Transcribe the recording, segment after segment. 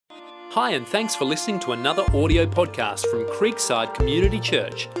Hi, and thanks for listening to another audio podcast from Creekside Community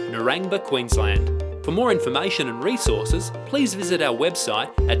Church, Narangba, Queensland. For more information and resources, please visit our website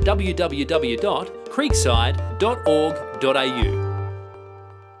at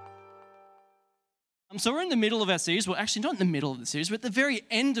www.creekside.org.au. So we're in the middle of our series. Well, actually not in the middle of the series. We're at the very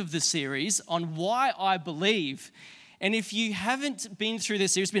end of the series on why I believe. And if you haven't been through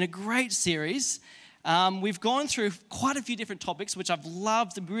this series, it's been a great series. We've gone through quite a few different topics, which I've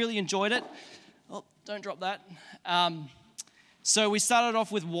loved and really enjoyed it. Oh, don't drop that. So we started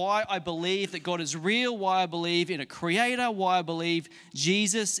off with why I believe that God is real, why I believe in a creator, why I believe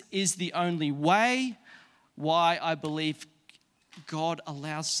Jesus is the only way, why I believe God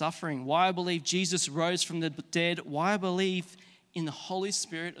allows suffering, why I believe Jesus rose from the dead, why I believe in the Holy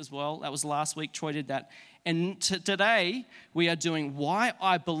Spirit as well. That was last week, Troy did that. And today we are doing why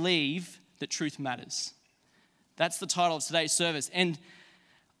I believe that truth matters. That's the title of today's service. And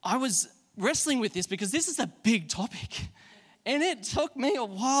I was wrestling with this because this is a big topic. And it took me a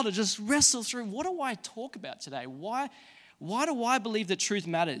while to just wrestle through, what do I talk about today? Why do I believe that truth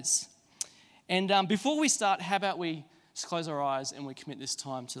matters? And before we start, how about we just close our eyes and we commit this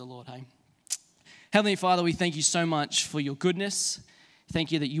time to the Lord, hey? Heavenly Father, we thank you so much for your goodness.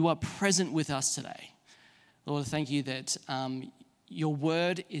 Thank you that you are present with us today. Lord, thank you that your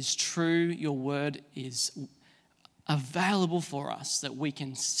word is true. Your word is available for us, that we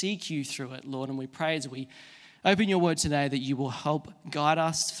can seek you through it, Lord. And we pray as we open your word today that you will help guide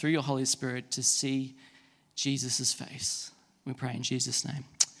us through your Holy Spirit to see Jesus' face. We pray in Jesus' name.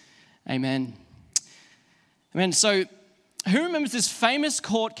 Amen. Amen. So who remembers this famous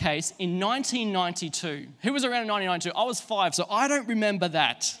court case in 1992? Who was around in 1992? I was 5, so I don't remember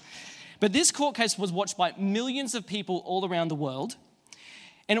that. But this court case was watched by millions of people all around the world.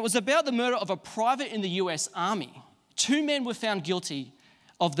 And it was about the murder of a private in the US Army. 2 men were found guilty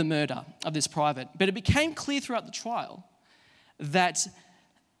of the murder of this private. But it became clear throughout the trial that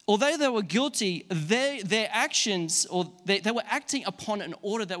although they were guilty, their actions, or they were acting upon an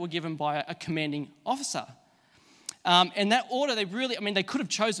order that were given by a commanding officer. And that order, they could have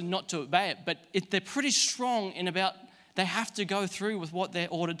chosen not to obey it, but they're pretty strong in about they have to go through with what they're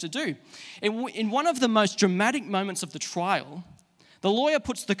ordered to do. In one of the most dramatic moments of the trial, the lawyer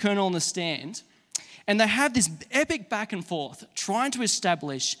puts the colonel on the stand, and they have this epic back and forth trying to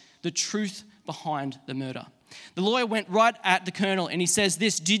establish the truth behind the murder. The lawyer went right at the colonel and he says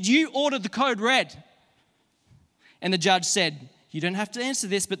this, "Did you order the code red?" And the judge said, "You don't have to answer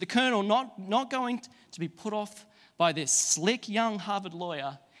this," but the colonel, not going to be put off by this slick young Harvard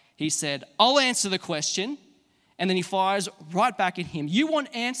lawyer, he said, "I'll answer the question." And then he fires right back at him. "You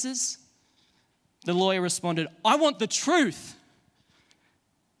want answers?" The lawyer responded, "I want the truth."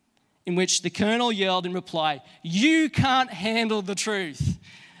 In which the colonel yelled in reply, "You can't handle the truth."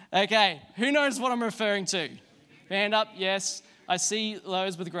 Okay, who knows what I'm referring to? Hand up, yes. I see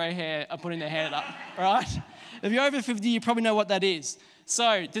those with grey hair are putting their hand up, all right? If you're over 50, you probably know what that is.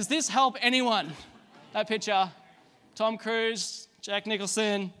 So, does this help anyone? That picture, Tom Cruise, Jack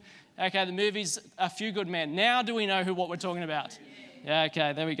Nicholson. Okay, the movie's A Few Good Men. Now do we know what we're talking about? Yeah,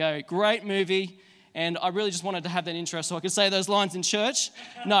 okay, there we go. Great movie. And I really just wanted to have that intro so I could say those lines in church.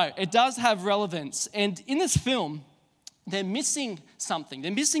 No, it does have relevance. And in this film, they're missing something.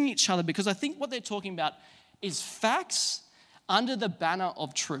 They're missing each other because I think what they're talking about is facts under the banner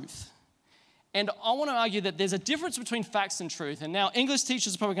of truth. And I want to argue that there's a difference between facts and truth. And now English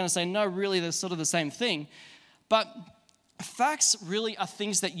teachers are probably going to say, no, really, they're sort of the same thing. But facts really are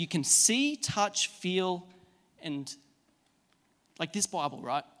things that you can see, touch, feel, and like this Bible,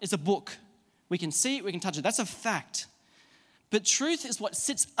 right? It's a book. We can see it, we can touch it. That's a fact. But truth is what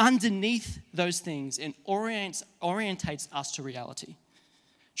sits underneath those things and orientates us to reality.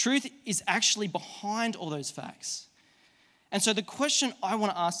 Truth is actually behind all those facts. And so the question I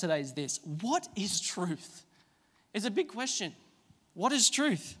want to ask today is this: what is truth? It's a big question. What is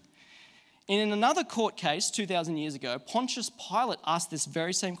truth? In another court case 2,000 years ago, Pontius Pilate asked this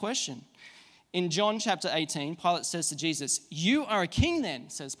very same question. In John chapter 18, Pilate says to Jesus, "You are a king then,"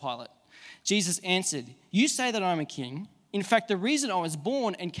 says Pilate. Jesus answered, "You say that I'm a king. In fact, the reason I was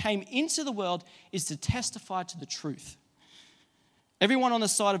born and came into the world is to testify to the truth. Everyone on the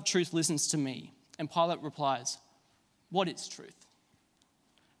side of truth listens to me." And Pilate replies, "What is truth?"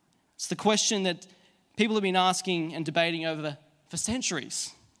 It's the question that people have been asking and debating for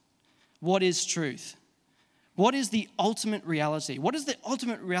centuries. What is truth? What is the ultimate reality? What is the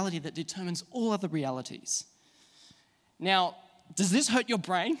ultimate reality that determines all other realities? Now, does this hurt your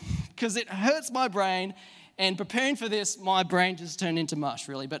brain? Because it hurts my brain, and preparing for this, my brain just turned into mush,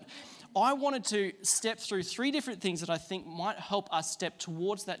 really. But I wanted to step through 3 different things that I think might help us step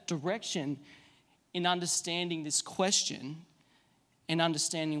towards that direction in understanding this question and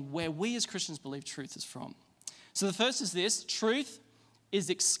understanding where we as Christians believe truth is from. So the first is this: truth is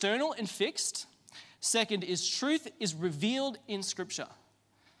external and fixed. Second is truth is revealed in Scripture.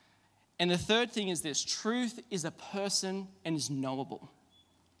 And the third thing is this: truth is a person and is knowable.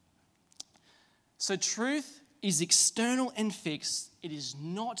 So truth is external and fixed. It is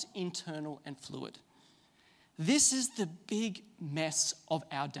not internal and fluid. This is the big mess of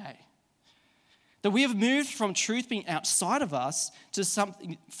our day. That we have moved from truth being outside of us to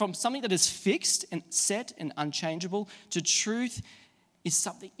something that is fixed and set and unchangeable to truth is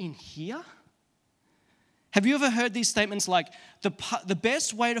something in here. Have you ever heard these statements like, the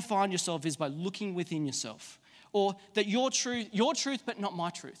best way to find yourself is by looking within yourself? Or that your truth, but not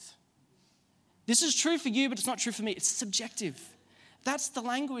my truth. This is true for you, but it's not true for me. It's subjective. That's the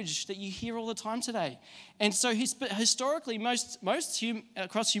language that you hear all the time today. And so historically,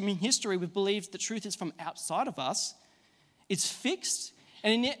 across human history, we've believed the truth is from outside of us. It's fixed.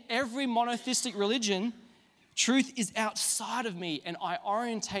 And in every monotheistic religion, truth is outside of me, and I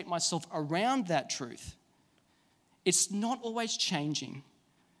orientate myself around that truth. It's not always changing.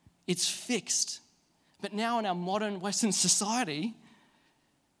 It's fixed. But now in our modern Western society,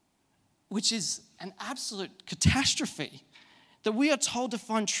 which is an absolute catastrophe, that we are told to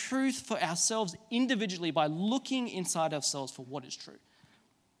find truth for ourselves individually by looking inside ourselves for what is true.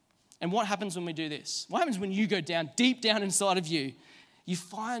 And what happens when we do this? What happens when you go deep down inside of you? You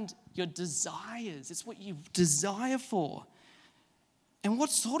find your desires. It's what you desire for. And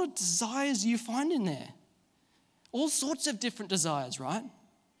what sort of desires do you find in there? All sorts of different desires, right?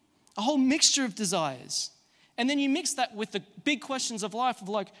 A whole mixture of desires. And then you mix that with the big questions of life of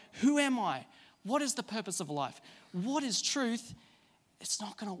like, who am I? What is the purpose of life? What is truth? It's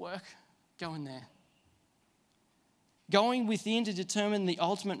not going to work going there. Going within to determine the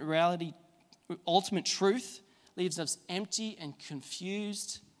ultimate reality, ultimate truth, leaves us empty and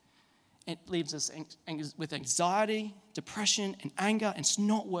confused. It leaves us with anxiety, depression, and anger, and it's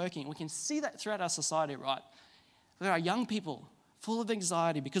not working. We can see that throughout our society, right? There are young people full of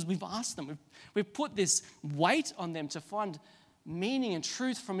anxiety because we've asked them, we've put this weight on them to find meaning and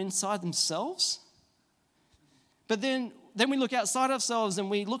truth from inside themselves. But then we look outside ourselves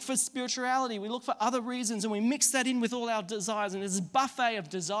and we look for spirituality, we look for other reasons, and we mix that in with all our desires, and there's this buffet of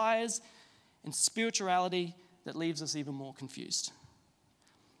desires and spirituality that leaves us even more confused.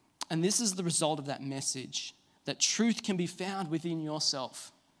 And this is the result of that message, that truth can be found within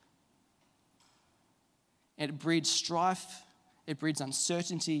yourself. And it breeds strife, it breeds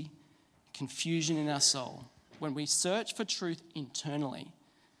uncertainty, confusion in our soul when we search for truth internally.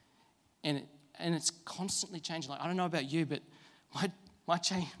 And it's constantly changing. Like, I don't know about you, but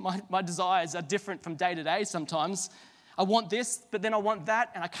my desires are different from day to day sometimes. I want this, but then I want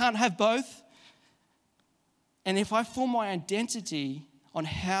that, and I can't have both. And if I form my identity on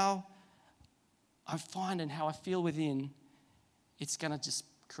how I find and how I feel within, it's going to just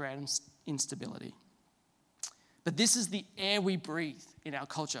create instability. But this is the air we breathe in our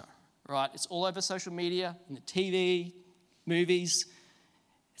culture, right? It's all over social media, in the TV, movies.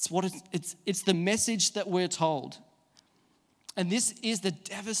 It's the message that we're told. And this is the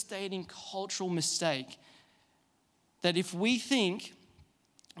devastating cultural mistake that if we think,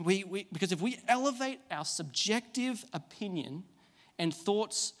 because if we elevate our subjective opinion and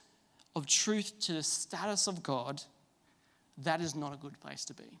thoughts of truth to the status of God, that is not a good place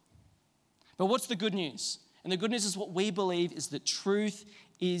to be. But what's the good news? And the good news is what we believe is that truth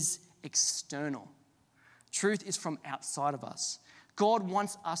is external. Truth is from outside of us. God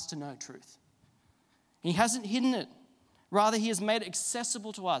wants us to know truth. He hasn't hidden it. Rather, he has made it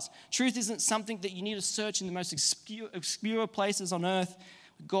accessible to us. Truth isn't something that you need to search in the most obscure places on earth.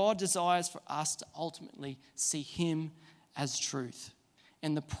 God desires for us to ultimately see him as truth.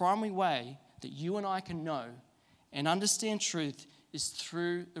 And the primary way that you and I can know and understand truth is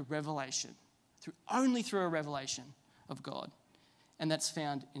through the revelation. Only through a revelation of God. And that's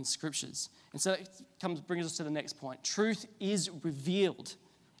found in scriptures. And so it brings us to the next point. Truth is revealed.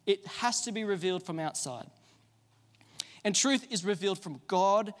 It has to be revealed from outside. And truth is revealed from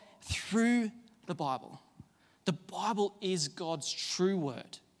God through the Bible. The Bible is God's true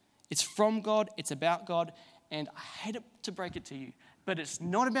word. It's from God, it's about God, and I hate to break it to you, but it's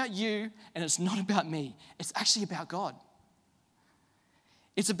not about you and it's not about me. It's actually about God.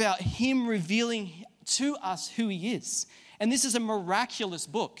 It's about him revealing to us who he is. And this is a miraculous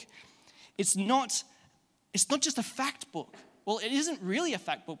book. It's not just a fact book. Well, it isn't really a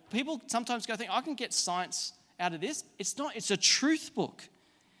fact book. People sometimes go think, I can get science out of this. It's not. It's a truth book.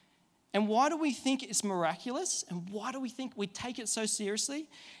 And why do we think it's miraculous? And why do we think we take it so seriously?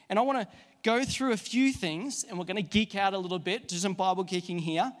 And I want to go through a few things, and we're going to geek out a little bit, do some Bible geeking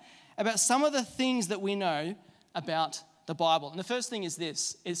here, about some of the things that we know about the Bible. And the first thing is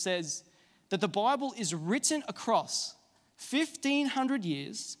this. It says that the Bible is written across 1,500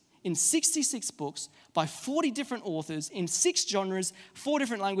 years in 66 books by 40 different authors in 6 genres, 4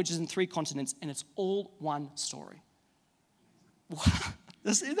 different languages, and 3 continents, and it's all one story.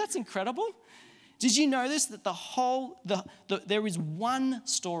 That's incredible. Did you know this? That there is one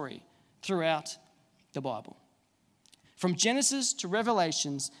story throughout the Bible. From Genesis to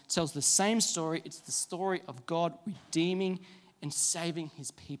Revelations tells the same story. It's the story of God redeeming and saving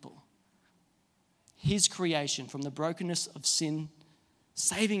his people. His creation from the brokenness of sin,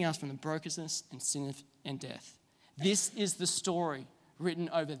 saving us from the brokenness and sin and death. This is the story written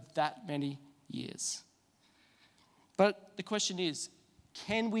over that many years. But the question is,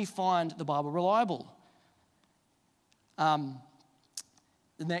 can we find the Bible reliable? The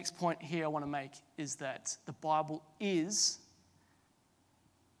next point here I want to make is that the Bible is,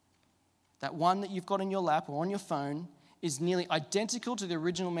 that one that you've got in your lap or on your phone, is nearly identical to the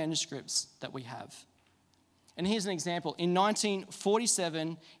original manuscripts that we have. And here's an example. In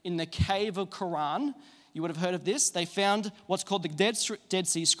 1947, in the cave of Qumran, you would have heard of this, they found what's called the Dead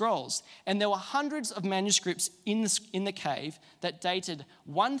Sea Scrolls. And there were hundreds of manuscripts in the cave that dated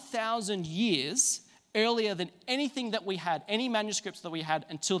 1,000 years earlier than anything that we had, any manuscripts that we had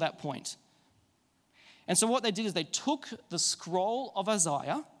until that point. And so what they did is they took the scroll of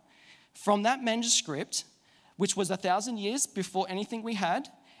Isaiah from that manuscript, which was 1,000 years before anything we had,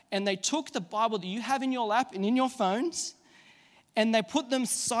 and they took the Bible that you have in your lap and in your phones, and they put them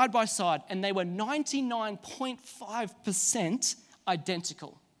side by side, and they were 99.5%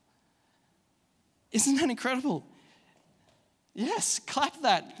 identical. Isn't that incredible? Yes, clap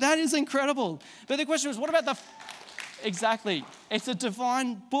that. That is incredible. But the question is, what about exactly, it's a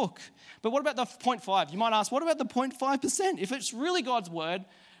divine book. But what about the 0.5? You might ask, what about the 0.5%? If it's really God's word,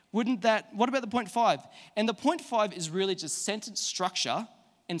 what about the 0.5? And the 0.5 is really just sentence structure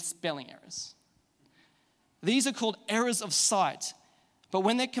and spelling errors. These are called errors of sight, but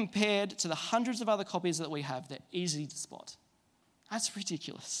when they're compared to the hundreds of other copies that we have, they're easy to spot. That's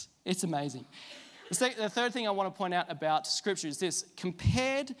ridiculous. It's amazing. The third thing I want to point out about Scripture is this.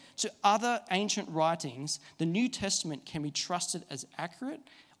 Compared to other ancient writings, the New Testament can be trusted as accurate,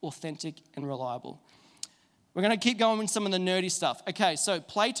 authentic, and reliable. We're going to keep going with some of the nerdy stuff. Okay, so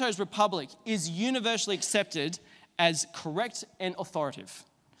Plato's Republic is universally accepted as correct and authoritative.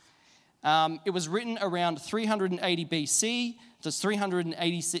 It was written around 380 BC, that's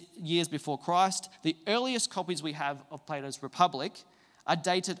 380 years before Christ. The earliest copies we have of Plato's Republic are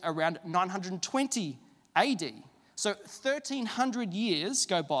dated around 920 AD. So 1,300 years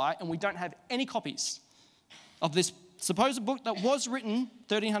go by and we don't have any copies of this supposed book that was written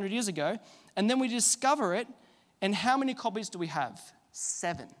 1,300 years ago. And then we discover it, and how many copies do we have?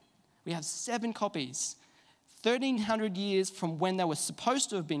 7. We have 7 copies. 1,300 years from when they were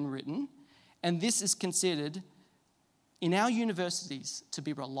supposed to have been written, and this is considered in our universities to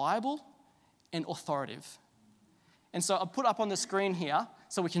be reliable and authoritative. And so I'll put up on the screen here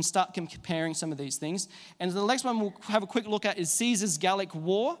so we can start comparing some of these things. And the next one we'll have a quick look at is Caesar's Gallic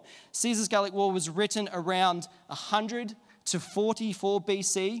War. Caesar's Gallic War was written around 100 to 44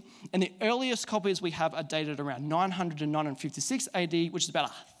 BC, and the earliest copies we have are dated around 900 to 956 AD, which is about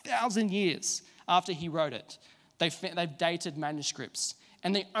 1,000 years after he wrote it. They've dated manuscripts,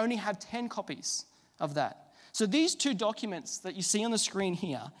 and they only have 10 copies of that. So these 2 documents that you see on the screen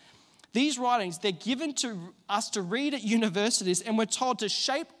here, these writings, they're given to us to read at universities, and we're told to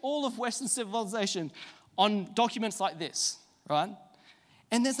shape all of Western civilization on documents like this, right?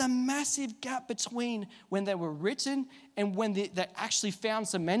 And there's a massive gap between when they were written and when they actually found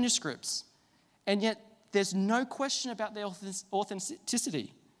some manuscripts. And yet there's no question about their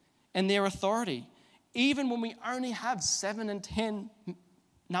authenticity and their authority, even when we only have 7 and 10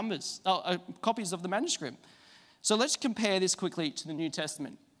 copies of the manuscript. So let's compare this quickly to the New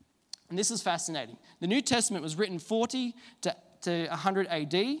Testament. And this is fascinating. The New Testament was written 40 to 100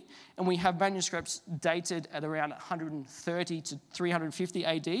 AD, and we have manuscripts dated at around 130 to 350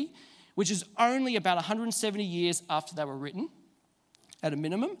 AD, which is only about 170 years after they were written, at a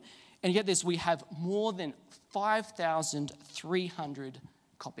minimum. And yet we have more than 5,300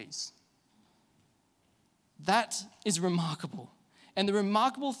 copies. That is remarkable. And the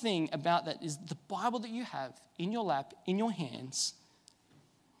remarkable thing about that is the Bible that you have in your lap, in your hands,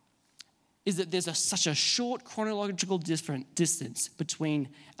 is that there's such a short chronological distance between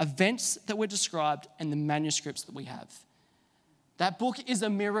events that were described and the manuscripts that we have. That book is a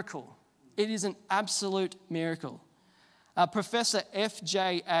miracle. It is an absolute miracle. Professor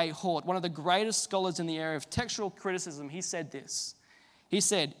F.J.A. Hort, one of the greatest scholars in the area of textual criticism, he said this. He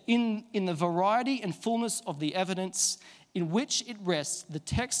said, in the variety and fullness of the evidence in which it rests, the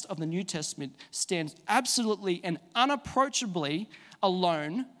text of the New Testament stands absolutely and unapproachably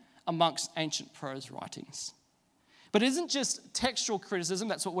alone amongst ancient prose writings. But it isn't just textual criticism,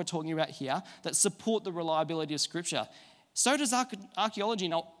 that's what we're talking about here, that support the reliability of Scripture. So does archaeology.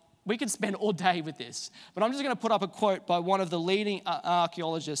 Now, we could spend all day with this, but I'm just going to put up a quote by one of the leading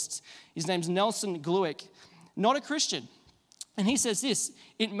archaeologists. His name's Nelson Glueck, not a Christian. And he says this: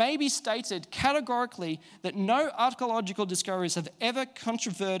 it may be stated categorically that no archaeological discoveries have ever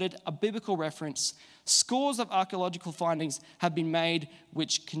controverted a biblical reference. Scores of archaeological findings have been made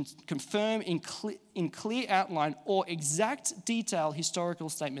which can confirm in clear outline or exact detail historical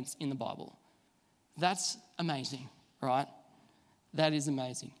statements in the Bible. That's amazing, right? That is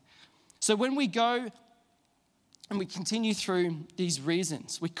amazing. So when we go and we continue through these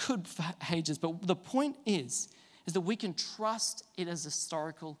reasons, we could for ages, but the point is that we can trust it as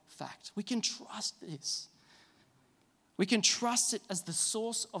historical fact. We can trust this. We can trust it as the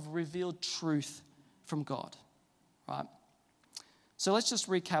source of revealed truth from God, right? So let's just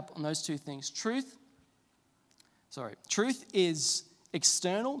recap on those two things. Truth is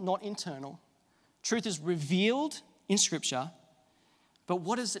external, not internal. Truth is revealed in Scripture, but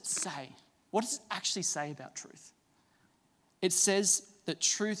what does it say? What does it actually say about truth? It says that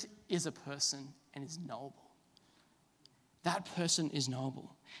truth is a person and is knowable. That person is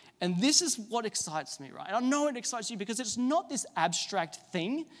knowable. And this is what excites me, right? And I know it excites you because it's not this abstract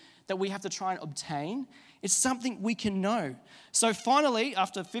thing that we have to try and obtain. It's something we can know. So finally,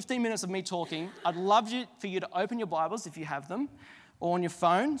 after 15 minutes of me talking, I'd love for you to open your Bibles if you have them, or on your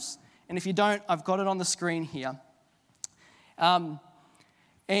phones. And if you don't, I've got it on the screen here. And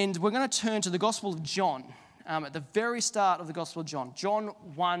we're going to turn to the Gospel of John. At the very start of the Gospel of John, John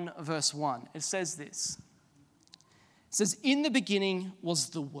 1, verse 1, it says this. It says, in the beginning was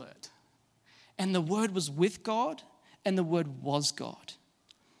the Word, and the Word was with God, and the Word was God.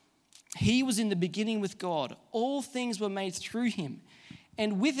 He was in the beginning with God. All things were made through him,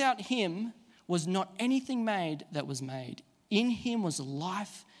 and without him was not anything made that was made. In him was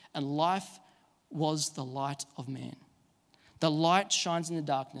life, and life was the light of man. The light shines in the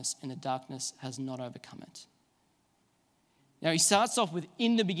darkness, and the darkness has not overcome it. Now he starts off with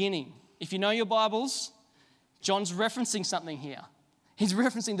in the beginning. If you know your Bibles, John's referencing something here. He's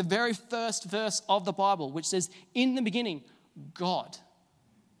referencing the very first verse of the Bible, which says, in the beginning, God.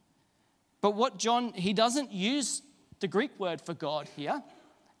 But what John, he doesn't use the Greek word for God here.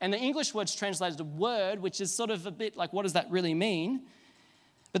 And the English word's translated to word, which is sort of a bit like, what does that really mean?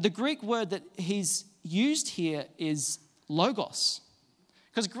 But the Greek word that he's used here is logos.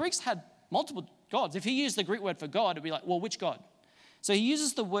 Because Greeks had multiple gods. If he used the Greek word for God, it'd be like, well, which God? So he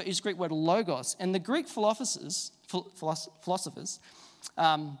uses his Greek word logos. And the Greek philosophers,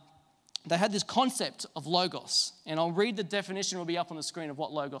 they had this concept of logos. And I'll read the definition, will be up on the screen, of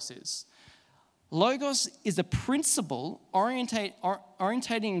what logos is. Logos is a principle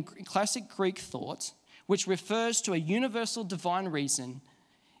orientating classic Greek thought, which refers to a universal divine reason,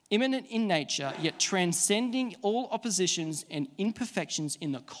 immanent in nature, yet transcending all oppositions and imperfections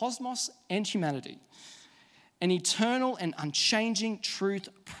in the cosmos and humanity. An eternal and unchanging truth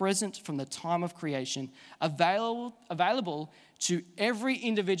present from the time of creation, available to every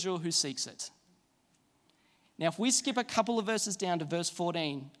individual who seeks it. Now, if we skip a couple of verses down to verse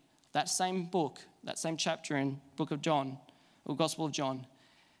 14, that same book, that same chapter in book of John, or Gospel of John,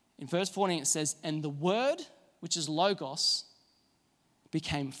 in verse 14 it says, and the Word, which is logos,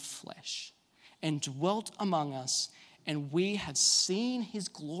 became flesh and dwelt among us, and we have seen his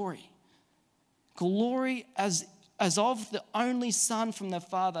glory. Glory as of the only Son from the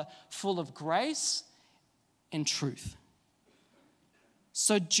Father, full of grace and truth.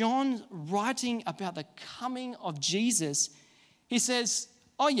 So John, writing about the coming of Jesus, he says,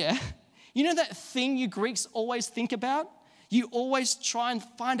 oh yeah, you know that thing you Greeks always think about? You always try and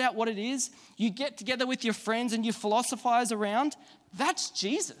find out what it is? You get together with your friends and you philosophize around? That's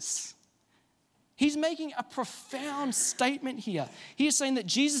Jesus. He's making a profound statement here. He is saying that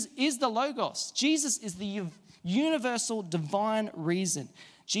Jesus is the Logos. Jesus is the universal divine reason.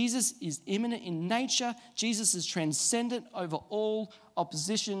 Jesus is immanent in nature. Jesus is transcendent over all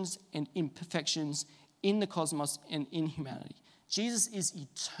oppositions and imperfections in the cosmos and in humanity. Jesus is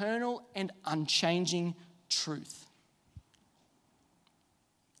eternal and unchanging truth.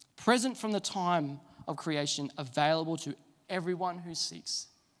 Present from the time of creation, available to everyone who seeks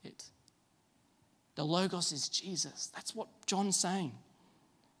it. The Logos is Jesus. That's what John's saying.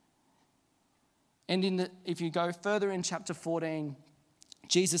 And if you go further in chapter 14,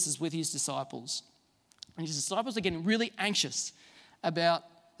 Jesus is with his disciples. And his disciples are getting really anxious about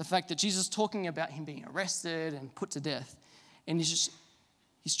the fact that Jesus is talking about him being arrested and put to death. And he's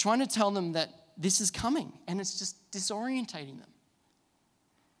trying to tell them that this is coming, and it's just disorientating them.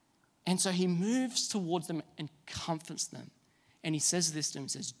 And so he moves towards them and comforts them. And he says this to them, he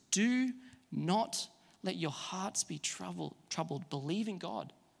says, do not let your hearts be troubled. Believe in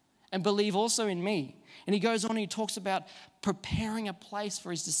God and believe also in me. And he goes on and he talks about preparing a place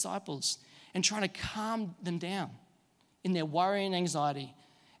for his disciples and trying to calm them down in their worry and anxiety.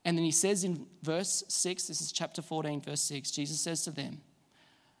 And then he says in verse 6, this is chapter 14, verse 6, Jesus says to them,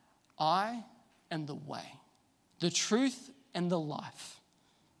 I am the way, the truth, and the life.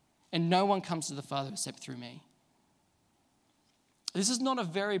 And no one comes to the Father except through me. This is not a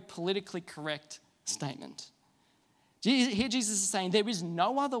very politically correct statement. Here Jesus is saying there is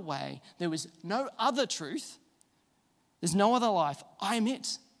no other way, there is no other truth, there's no other life. I am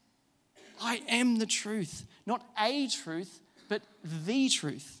it. I am the truth. Not a truth, but the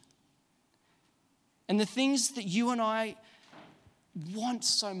truth. And the things that you and I want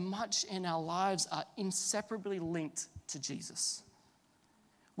so much in our lives are inseparably linked to Jesus.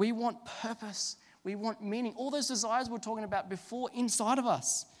 We want purpose. We want meaning. All those desires we were talking about before inside of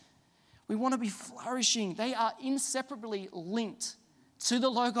us. We want to be flourishing. They are inseparably linked to the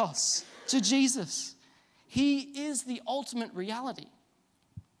Logos, to Jesus. He is the ultimate reality.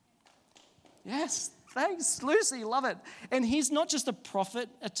 Yes, thanks, Lucy, love it. And he's not just a prophet,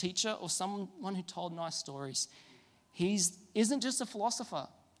 a teacher, or someone who told nice stories. He isn't just a philosopher.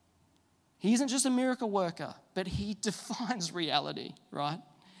 He isn't just a miracle worker, but he defines reality, right?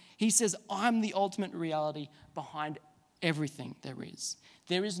 He says, I'm the ultimate reality behind everything there is.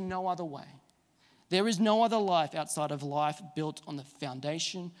 There is no other way. There is no other life outside of life built on the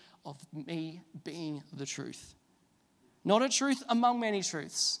foundation of me being the truth. Not a truth among many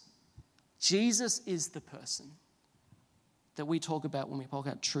truths. Jesus is the person that we talk about when we talk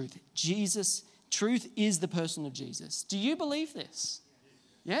about truth. Truth is the person of Jesus. Do you believe this?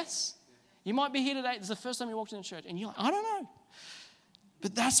 Yes? You might be here today, this is the first time you walked into church, and you're like, I don't know.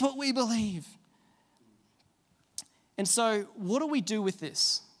 But that's what we believe. And so, what do we do with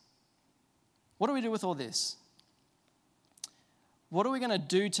this? What do we do with all this? What are we going to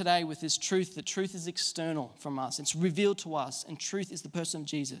do today with this truth? That truth is external from us. It's revealed to us, and truth is the person of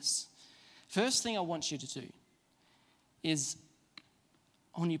Jesus. First thing I want you to do is,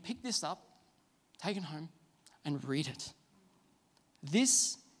 when you pick this up, take it home and read it.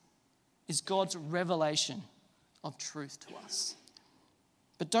 This is God's revelation of truth to us.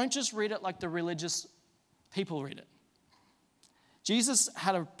 But don't just read it like the religious people read it. Jesus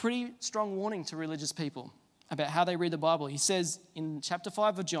had a pretty strong warning to religious people about how they read the Bible. He says in chapter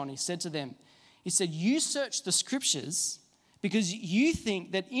 5 of John, he said to them, he said, you search the scriptures because you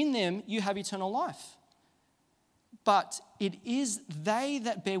think that in them you have eternal life. But it is they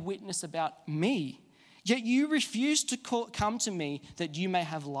that bear witness about me. Yet you refuse to come to me that you may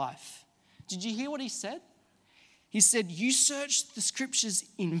have life. Did you hear what he said? He said, you search the scriptures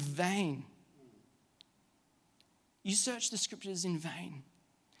in vain. You search the scriptures in vain.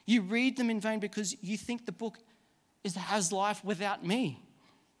 You read them in vain because you think the book has life without me.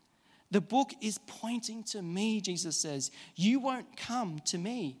 The book is pointing to me, Jesus says. You won't come to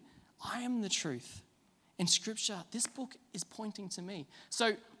me. I am the truth. In scripture, this book is pointing to me.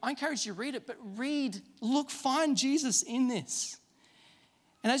 So I encourage you to read it, but find Jesus in this.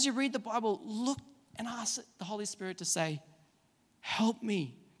 And as you read the Bible, look and ask the Holy Spirit to say, help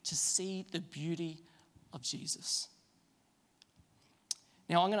me to see the beauty of Jesus.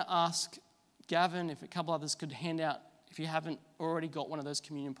 Now I'm going to ask Gavin, if a couple others could hand out, if you haven't already got one of those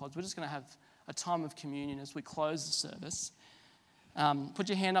communion pods, we're just going to have a time of communion as we close the service. Put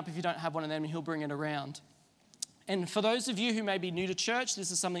your hand up if you don't have one of them and he'll bring it around. And for those of you who may be new to church,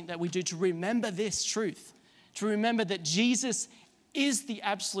 this is something that we do to remember this truth, to remember that Jesus is the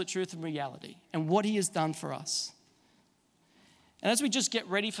absolute truth and reality and what he has done for us. And as we just get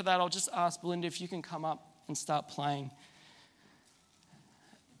ready for that, I'll just ask Belinda if you can come up and start playing.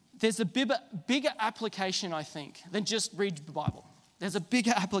 There's a bigger application, I think, than just read the Bible. There's a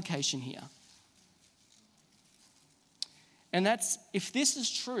bigger application here. And that's, if this is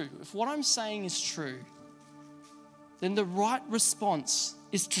true, if what I'm saying is true, then the right response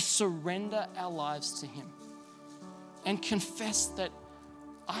is to surrender our lives to him and confess that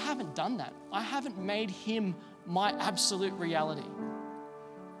I haven't done that. I haven't made him my absolute reality.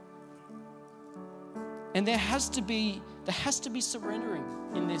 And there has to be surrendering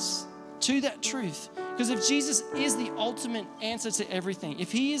in this to that truth. Because if Jesus is the ultimate answer to everything,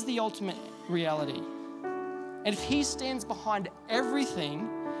 if he is the ultimate reality, and if he stands behind everything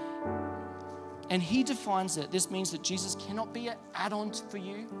and he defines it, this means that Jesus cannot be an add-on for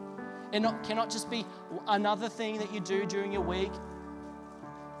you. And cannot just be another thing that you do during your week.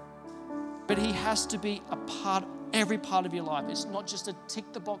 But he has to be a part, every part of your life. It's not just a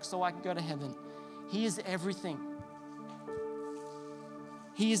tick the box so I can go to heaven. He is everything.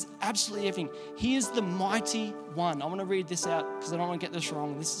 He is absolutely everything. He is the mighty one. I want to read this out because I don't want to get this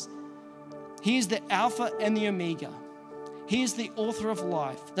wrong. He is the Alpha and the Omega. He is the author of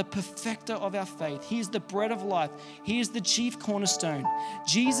life, the perfecter of our faith. He is the bread of life. He is the chief cornerstone.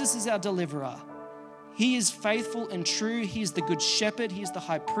 Jesus is our deliverer. He is faithful and true. He is the good shepherd. He is the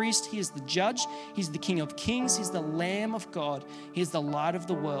high priest. He is the judge. He's the King of kings. He's the Lamb of God. He is the light of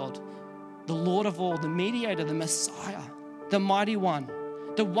the world, the Lord of all, the mediator, the Messiah, the mighty one,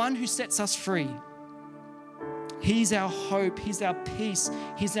 the one who sets us free. He's our hope. He's our peace.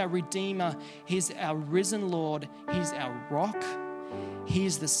 He's our Redeemer. He's our risen Lord. He's our rock. He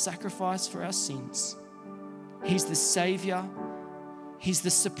is the sacrifice for our sins. He's the Savior. He's the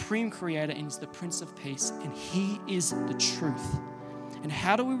supreme creator, and he's the Prince of Peace, and he is the truth. And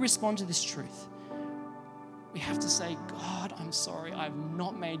how do we respond to this truth? We have to say, God, I'm sorry. I've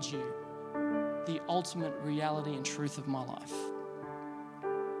not made you the ultimate reality and truth of my life.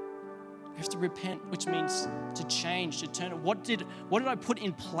 We have to repent, which means to change, to turn. What did I put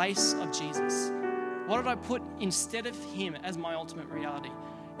in place of Jesus? What did I put instead of him as my ultimate reality?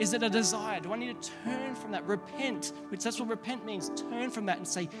 Is it a desire? Do I need to turn from that? Repent, which that's what repent means. Turn from that and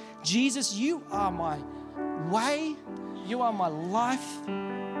say, Jesus, you are my way. You are my life.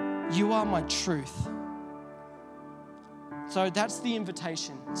 You are my truth. So that's the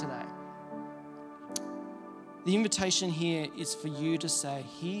invitation today. The invitation here is for you to say,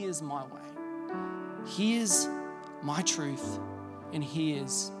 he is my way. He is my truth, and he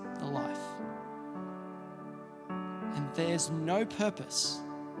is the life. And there's no purpose.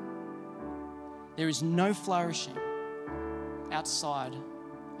 There is no flourishing outside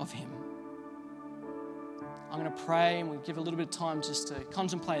of him. I'm going to pray, and we'll give a little bit of time just to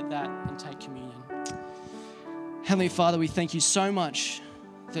contemplate that and take communion. Heavenly Father, we thank you so much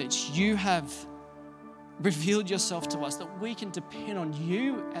that you have revealed yourself to us, that we can depend on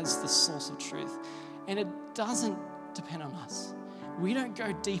you as the source of truth. And it doesn't depend on us. We don't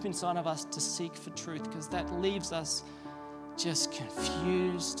go deep inside of us to seek for truth, because that leaves us just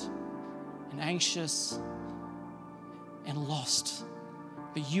confused and anxious and lost.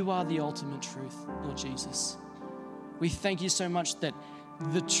 But you are the ultimate truth, Lord Jesus. We thank you so much that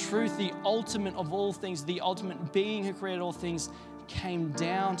the truth, the ultimate of all things, the ultimate being who created all things, came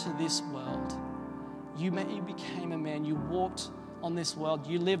down to this world. You became a man. You walked on this world.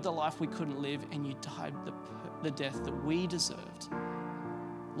 You lived a life we couldn't live, and you died the death that we deserved.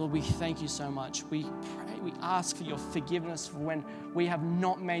 Lord, we thank you so much. We pray, we ask for your forgiveness for when we have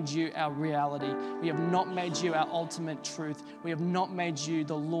not made you our reality. We have not made you our ultimate truth. We have not made you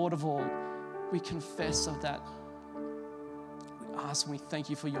the Lord of all. We confess of that. We ask and we thank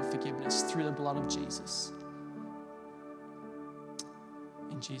you for your forgiveness through the blood of Jesus.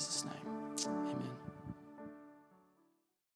 In Jesus' name, amen.